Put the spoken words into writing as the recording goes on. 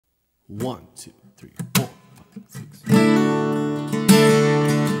1, 2, 3, 4, 5, 6.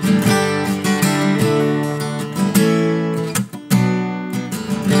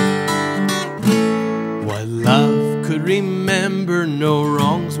 What love could remember, no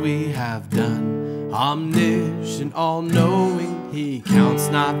wrongs we have done. Omniscient, all-knowing, he counts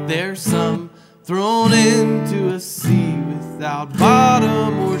not their sum. Thrown into a sea without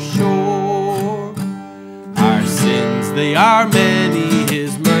bottom or shore. Our sins, they are many,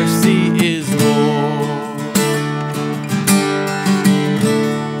 his mercy is more.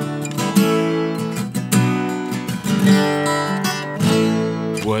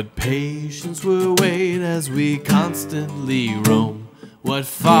 What patience will wait as we constantly roam. What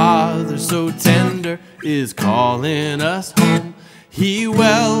Father so tender is calling us home. He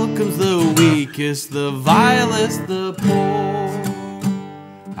welcomes the weakest, the vilest, the poor.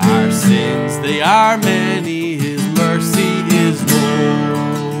 Our sins, they are many, his mercy is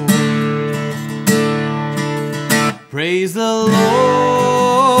more. Praise the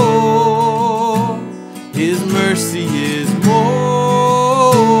Lord, his mercy is more.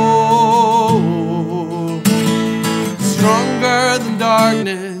 Stronger than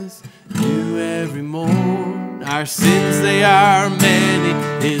darkness, new every morn. Our sins, they are many,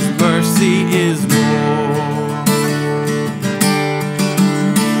 his mercy is more.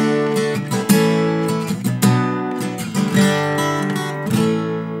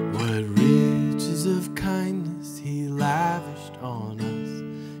 What riches of kindness he lavished on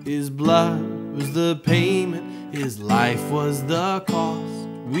us. His blood was the payment, his life was the cost.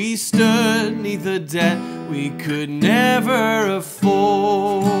 We stood 'neath a debt we could never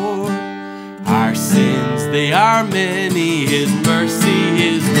afford. Our sins, they are many, his mercy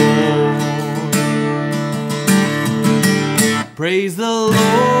is more. Praise the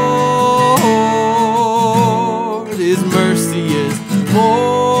Lord, his mercy is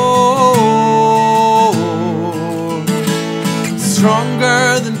more.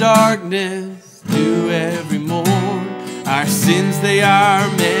 Stronger than darkness, new every morn. Our sins, they are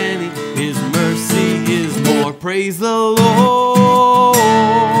many, his mercy is more. Praise the Lord,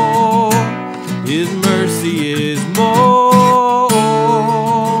 his mercy is more.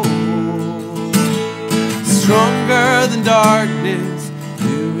 Stronger than darkness,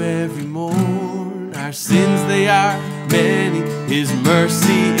 new every morn. Our sins, they are many, his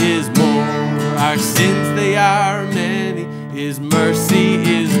mercy is more. Our sins, they are many, his mercy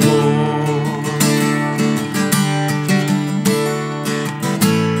is more.